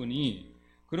일꾼들이 적으니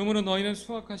그러므로 너희는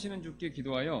수확하시는 주께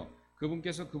기도하여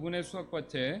그분께서 그분의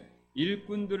수확밭에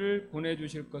일꾼들을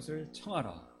보내주실 것을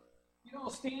청하라. You know,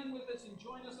 stand with us and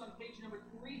join us on page number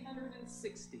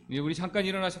 360. 예, 우리 잠깐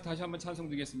일어나서 다시 한번 찬송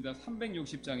드리겠습니다.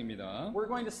 360장입니다. We're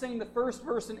going to sing the first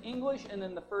verse in English and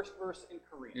then the first verse in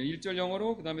Korean. 예, 1절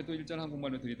영어로 그 다음에 또 1절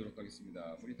한국말로 드리도록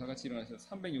하겠습니다. 우리 다 같이 일어나서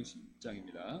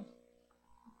 360장입니다.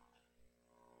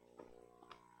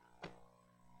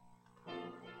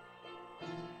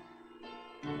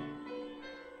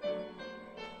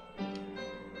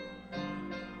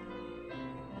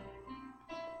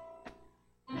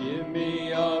 Give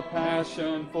me a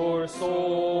passion for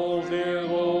souls, dear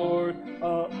Lord,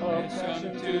 a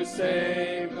passion to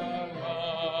save the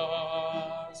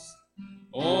lost.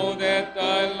 Oh, that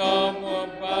thy love will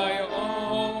by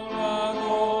all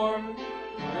adorn,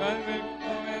 and will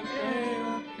come and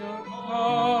take your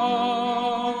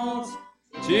cause.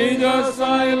 Jesus,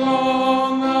 I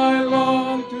long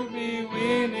to be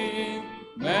winning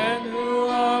men who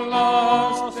are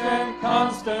lost and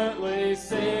constantly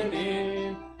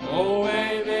sinning. Oh,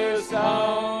 may this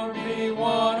hour be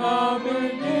one of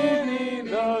beginning,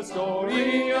 the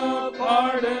story of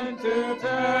pardon to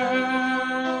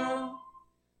tell.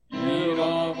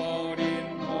 잃어버린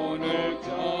혼을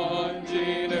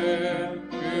던지는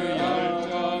그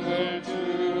열정을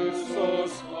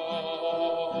주소서.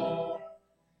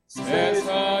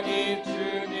 세상이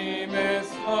주님의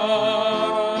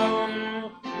사랑을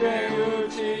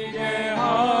배우치게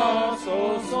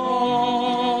하소서.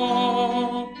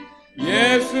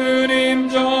 예수님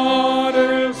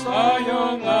저를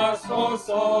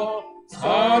사용하소서.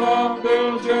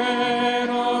 사람들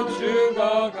죄로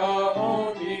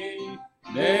죽어가오니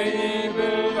내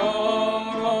입을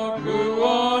열어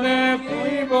구원의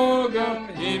비복음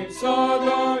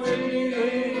힘써도지이다.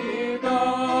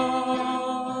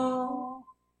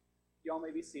 Y'all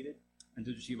may be seated.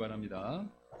 앉아주시기 바랍니다.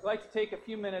 I'd like to take a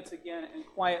few minutes again and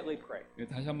quietly pray. 예,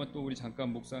 다시 한번 또 우리 잠깐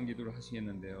묵상 기도를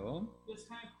하시겠는데요. This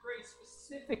time, pray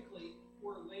specifically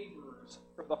for laborers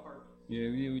for the harvest. 예,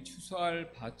 우리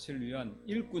추수할 밭을 위한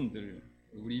일꾼들,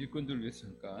 우리 일꾼들 위해서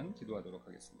잠깐 기도하도록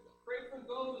하겠습니다. Pray for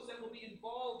those that will be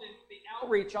involved in the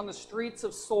outreach on the streets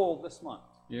of Seoul this month.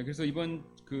 예, 그래서 이번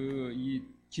이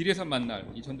길에서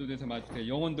만날 이 전도대에서 마주칠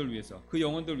영혼들 위해서 그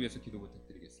영혼들 위해서 기도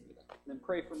부탁드리겠습니다. And then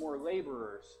pray for more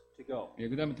laborers to go. 예,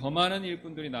 그다음에 더 많은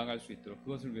일꾼들이 나갈 수 있도록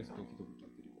그것을 위해서도 기도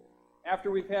부탁드리고.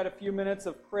 After we've had a few minutes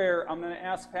of prayer, I'm going to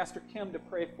ask Pastor Kim to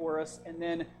pray for us, and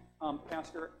then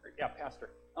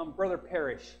Brother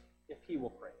Parrish, if he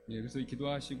will pray. 예, 그래서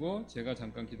기도하시고 제가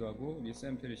잠깐 기도하고 우리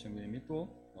샘 페리시 형님이 또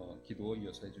기도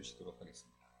이어서 해주시도록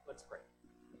하겠습니다. Let's pray.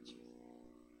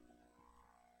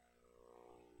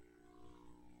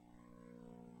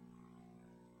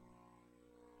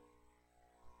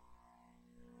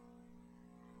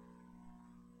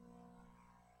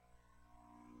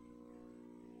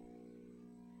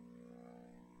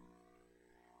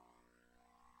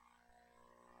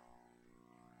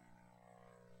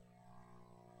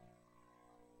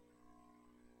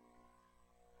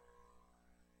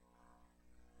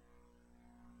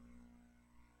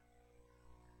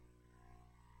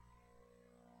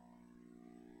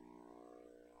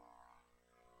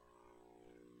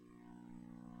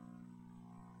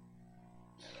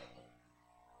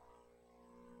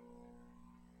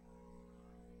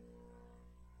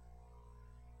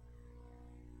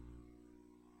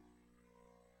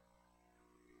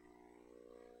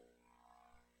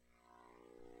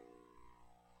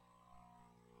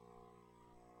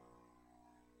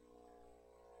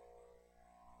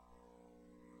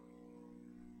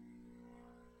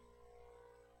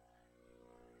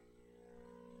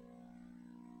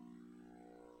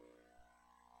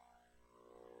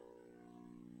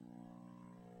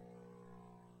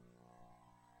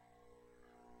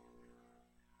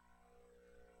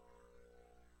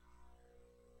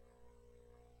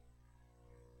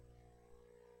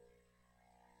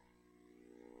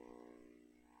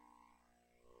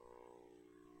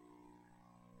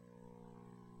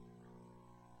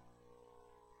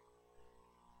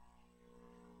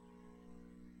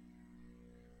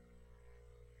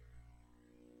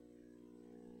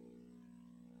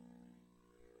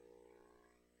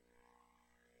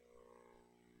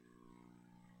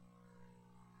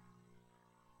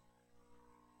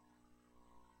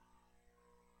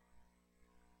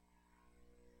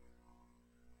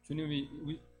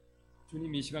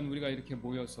 주님 이 시간 우리가 이렇게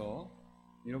모여서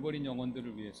잃어버린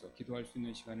영혼들을 위해서 기도할 수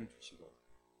있는 시간을 주시고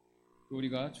또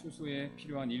우리가 추수에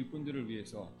필요한 일꾼들을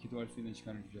위해서 기도할 수 있는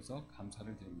시간을 주셔서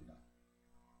감사를 드립니다.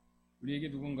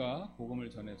 우리에게 누군가 복음을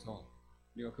전해서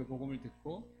우리가 그 복음을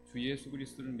듣고 주 예수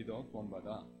그리스도를 믿어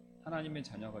구원받아 하나님의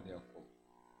자녀가 되었고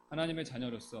하나님의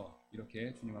자녀로서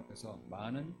이렇게 주님 앞에서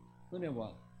많은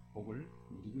은혜와 복을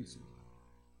누리고 있습니다.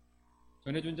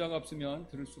 전해준 자가 없으면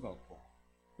들을 수가 없고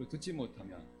또 듣지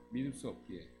못하면 믿을 수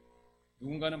없기에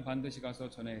누군가는 반드시 가서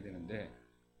전해야 되는데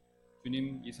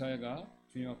주님 이사야가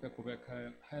주님 앞에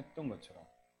고백하였던 것처럼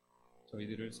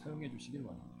저희들을 사용해 주시길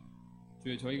원합니다.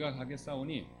 주여 저희가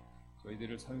가겠사오니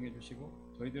저희들을 사용해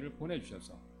주시고 저희들을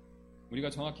보내주셔서 우리가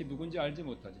정확히 누군지 알지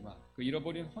못하지만 그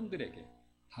잃어버린 혼들에게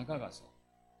다가가서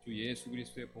주 예수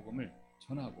그리스도의 복음을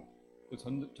전하고 또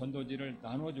전도지를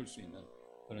나누어줄 수 있는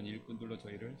그런 일꾼들로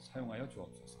저희를 사용하여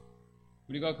주옵소서.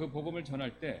 우리가 그 복음을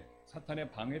전할 때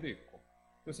사탄의 방해도 있고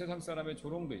또 세상 사람의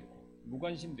조롱도 있고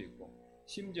무관심도 있고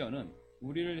심지어는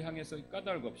우리를 향해서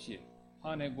까닭 없이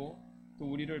화내고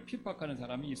또 우리를 핍박하는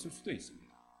사람이 있을 수도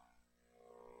있습니다.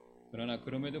 그러나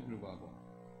그럼에도 불구하고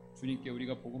주님께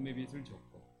우리가 복음의 빛을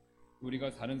줬고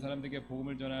우리가 다른 사람들에게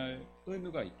복음을 전할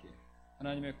의무가 있기에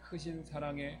하나님의 크신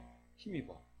사랑에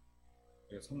힘입어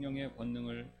성령의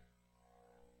권능을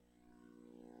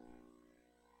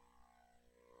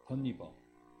덧입어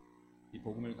이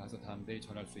복음을 가서 담대히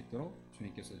전할 수 있도록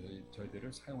주님께서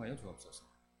저희들을 사용하여 주옵소서.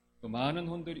 또 많은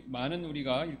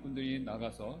우리가 일꾼들이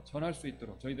나가서 전할 수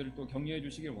있도록 저희들을 또 격려해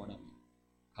주시길 원합니다.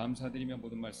 감사드리며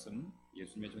모든 말씀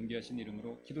예수님의 존귀하신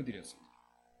이름으로 기도드렸습니다.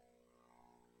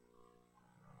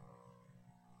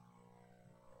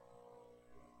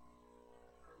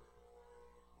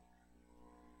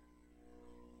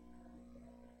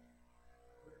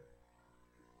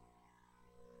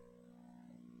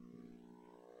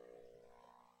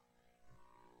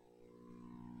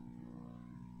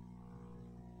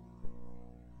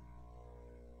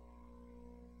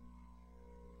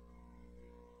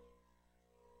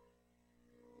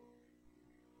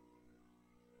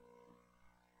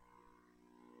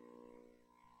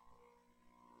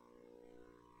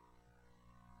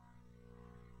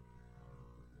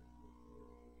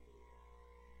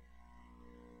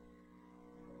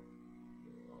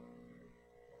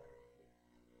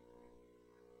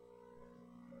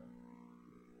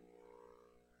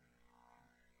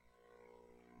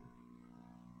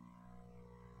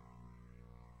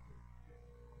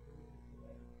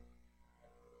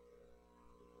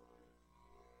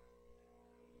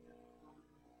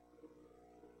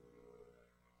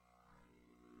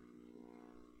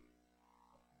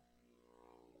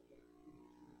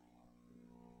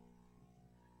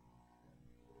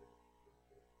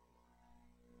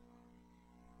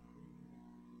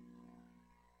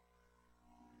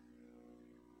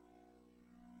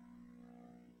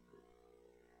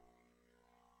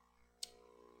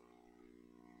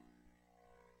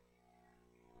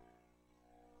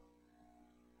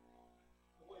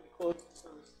 close the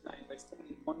service tonight by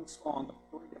singing one song of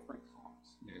three different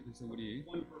songs. 예, 그래서 우리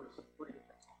One verse of three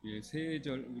different songs. 예,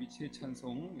 세절 우리 세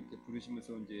찬송 이렇게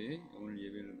부르시면서 이제 오늘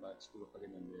예배를 마치도록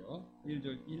하겠는데요.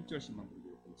 1절씩만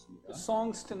부르도록 하겠습니다. The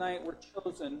songs tonight were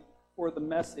chosen for the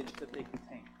message that they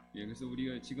contain. 예, 그래서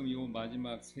우리가 지금 이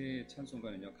마지막 세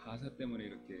찬송가는요 가사 때문에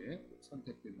이렇게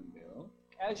선택됐는데요.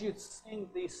 As you sing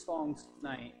these songs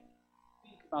tonight,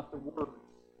 think about the words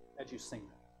as you sing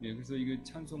them. 예, 그래서 이거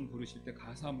찬송 부르실 때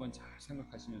가사 한번 잘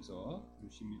생각하시면서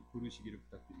부르시기를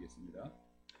부탁드리겠습니다.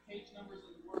 Page numbers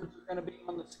of the words are going to be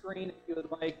on the screen if you would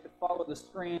like to follow the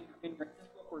screen in your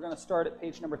book. We're going to start at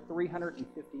page number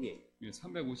 358. 예,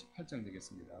 358장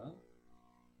되겠습니다.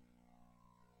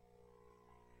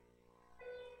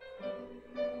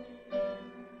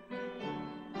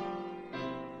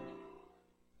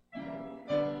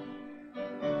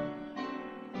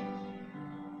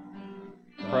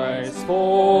 Christ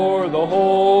for the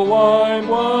whole wide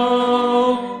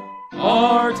world,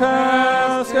 our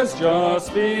task has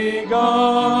just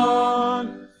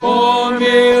begun. For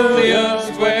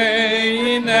millions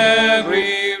waiting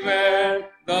everywhere,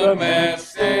 the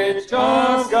message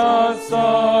of God's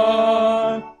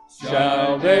Son.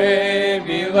 Shall they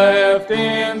be left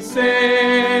in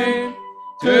sin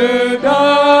to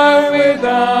die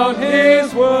without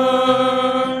His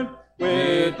word,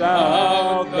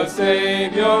 without the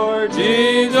Savior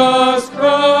Jesus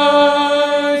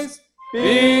Christ,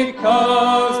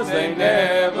 because they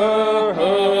never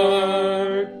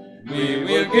heard? We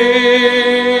will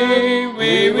give,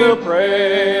 we will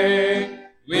pray,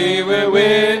 we will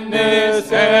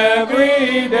witness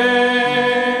every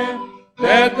day,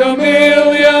 that the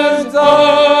millions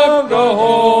of the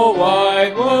whole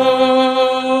wide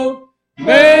world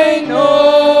may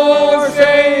know our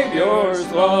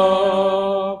Savior's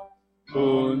love.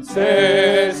 온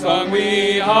세상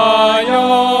위하여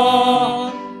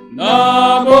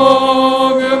나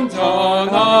복음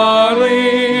전하리.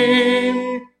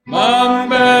 만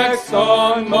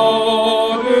백성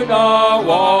모두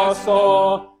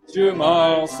나와서 주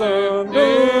말씀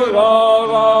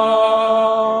들어라.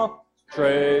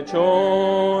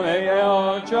 죄촌에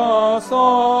앉아서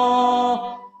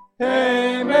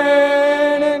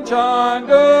헤매는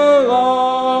잔들아,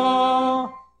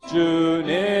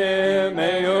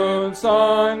 주님의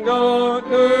은산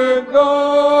거들고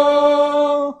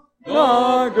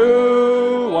나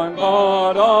구원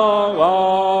받아라.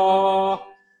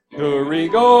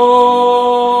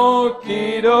 그리고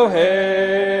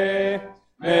기도해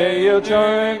매일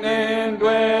증인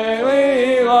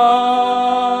되리라.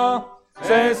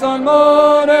 세상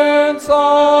모든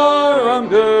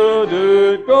사람들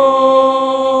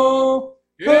듣고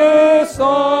그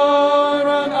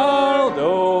사랑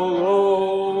알도록.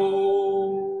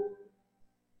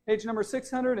 Page number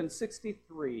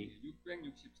 663.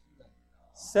 663장입니다.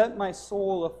 Set my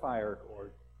soul afire,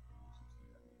 Lord.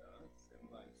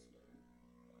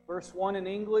 Verse 1 in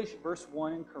English, verse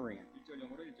 1 in Korean. 1절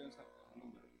영어로 1절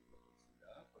한국말로 읽어보겠습니다.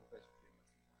 거기까지 주세요.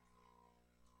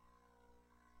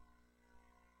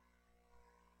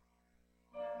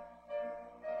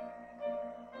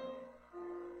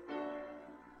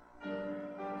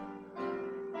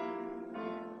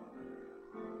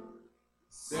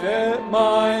 Set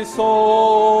my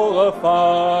soul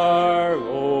afire,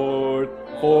 Lord,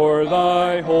 for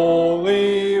thy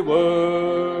holy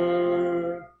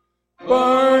word.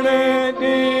 Burn it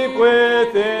deep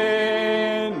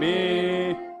within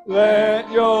me,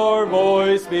 let your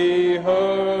voice be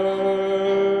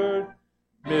heard.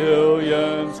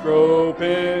 Millions grope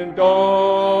in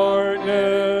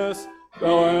darkness,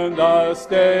 knowing thus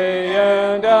day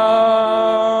and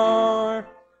hour.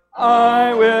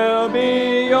 I will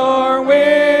be your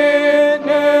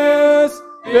witness,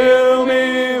 fill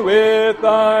me with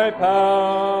thy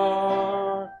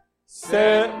power.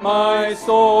 Set my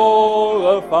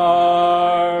soul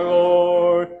afire,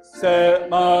 Lord, set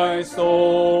my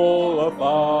soul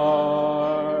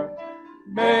afire.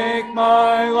 Make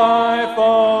my life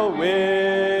a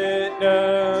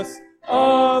witness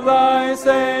of thy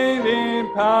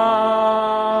saving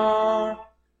power.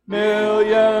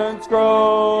 Millions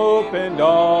grope in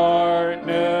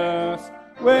darkness,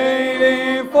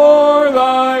 waiting for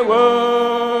thy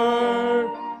word.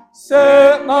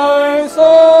 Set my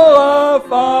soul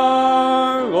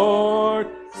afire, Lord,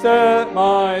 set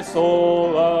my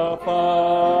soul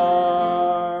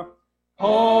afire.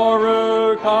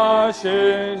 거룩하신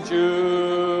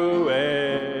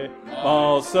주의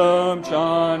말씀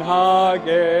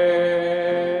전하게,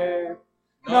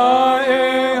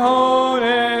 나의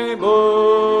혼의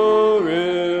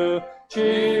무릎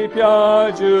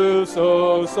지펴주소서.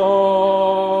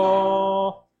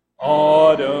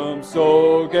 어둠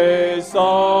속에서는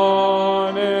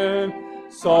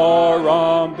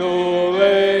사람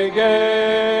둘에게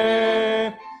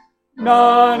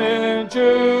나는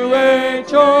주의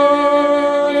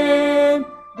종이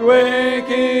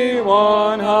되기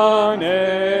원하네.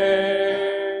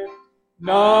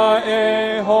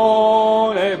 나의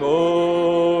혼의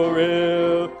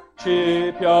불을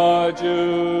지펴주소서.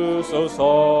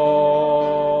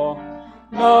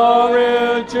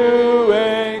 나를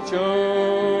주의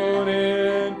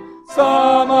주님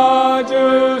삼아주소서.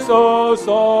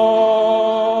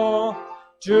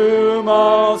 주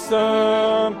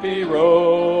말씀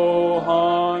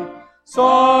필요한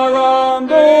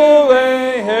사람들의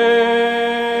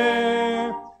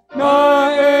해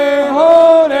나의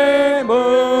혼의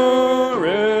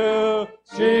물을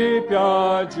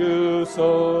지펴주소서.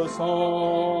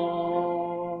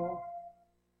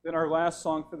 Then our last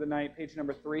song for the night, page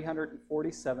number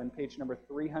 347, page number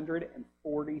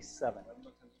 347.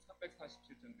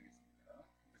 347장 되겠습니다.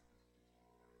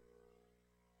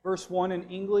 Verse 1 in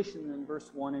English and then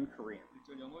verse 1 in Korean.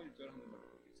 1절 영어, 1절 한국말로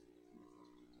보겠습니다.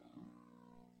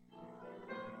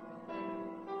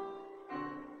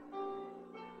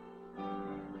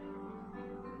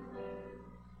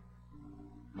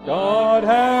 God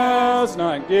has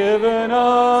not given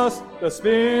us the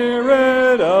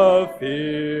spirit of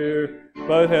fear,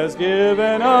 but has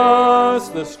given us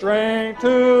the strength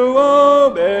to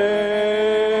obey.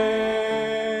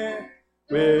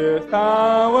 With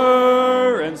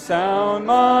power and sound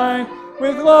mind,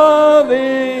 with love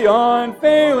the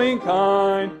unfailing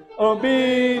kind, oh,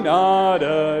 be not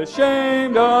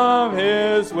ashamed of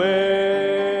His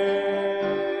way.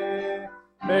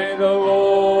 May the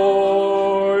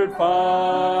Lord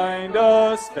find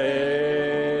us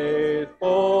faithful.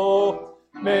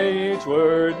 May each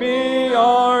word be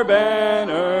our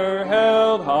banner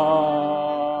held high.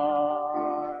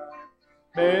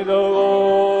 May the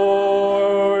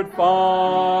Lord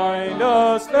find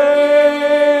us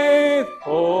faithful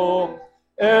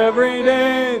every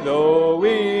day, though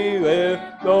we live,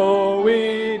 though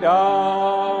we die.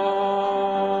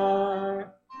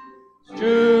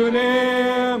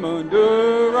 주님은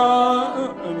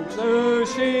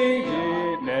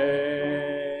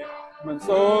주시기네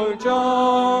만속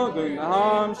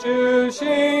적응함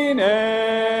주시네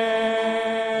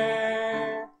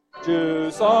주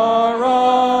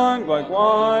사랑과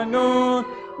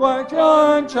관운과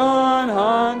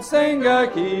견천한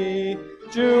생각이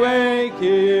주의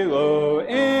길로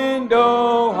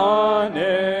인도하네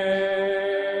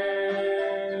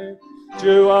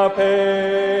주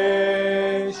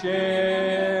앞에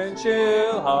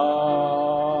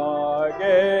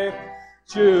신실하게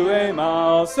주의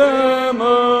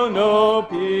말씀을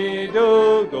높이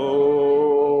들고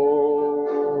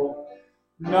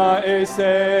나의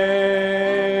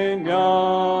생명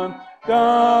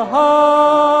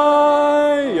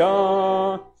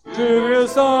다하여 주를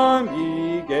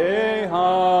섬기게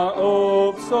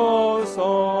하옵소서.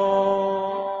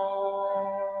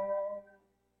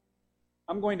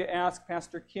 I'm going to ask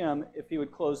Pastor Kim if he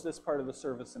would close this part of the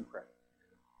service in prayer.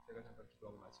 제가 잠깐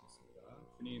기도하고 마치겠습니다.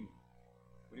 주님,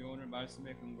 우리 오늘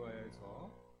말씀에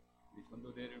근거해서 우리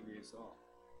전도대를 위해서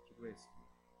기도했습니다.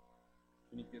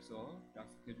 주님께서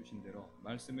약속해 주신 대로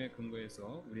말씀에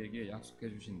근거해서 우리에게 약속해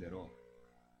주신 대로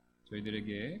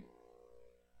저희들에게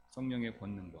성령의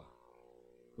권능과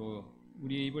또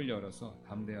우리의 입을 열어서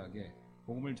담대하게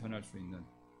복음을 전할 수 있는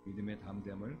믿음의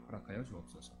담대함을 허락하여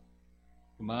주옵소서.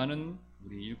 그 많은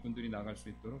우리 일꾼들이 나갈 수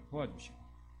있도록 도와주시고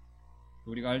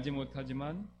우리가 알지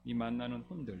못하지만 이 만나는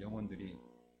혼들, 영혼들이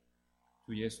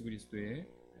주 예수 그리스도의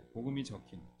복음이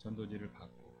적힌 전도지를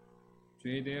받고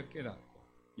죄에 대해 깨닫고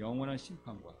영원한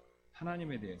심판과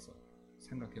하나님에 대해서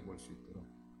생각해 볼 수 있도록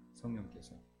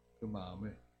성령께서 그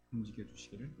마음을 움직여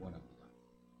주시기를 원합니다.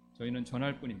 저희는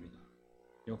전할 뿐입니다.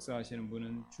 역사하시는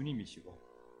분은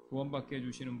주님이시고 구원받게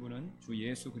해주시는 분은 주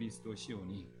예수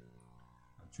그리스도시오니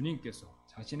주님께서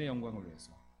자신의 영광을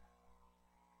위해서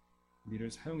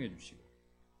우리를 사용해 주시고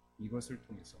이것을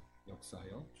통해서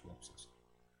역사하여 주옵소서.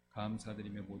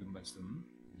 감사드리며 모든 말씀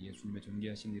예수님의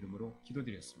존귀하신 이름으로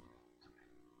기도드렸습니다.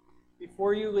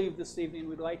 Before you leave this evening,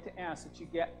 we'd like to ask that you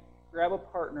grab a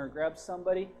partner, grab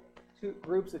somebody,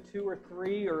 groups of 2 or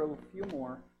 3 or a few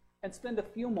more, and spend a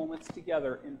few moments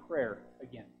together in prayer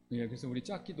again. 예, 그래서 우리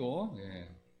짝기도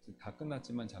다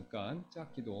끝났지만 잠깐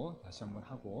짝기도 다시 한번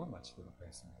하고 마치도록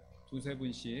하겠습니다.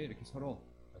 2-3분씩 이렇게 서로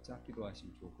짝기도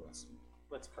하시면 좋을 것 같습니다.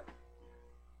 Let's pray.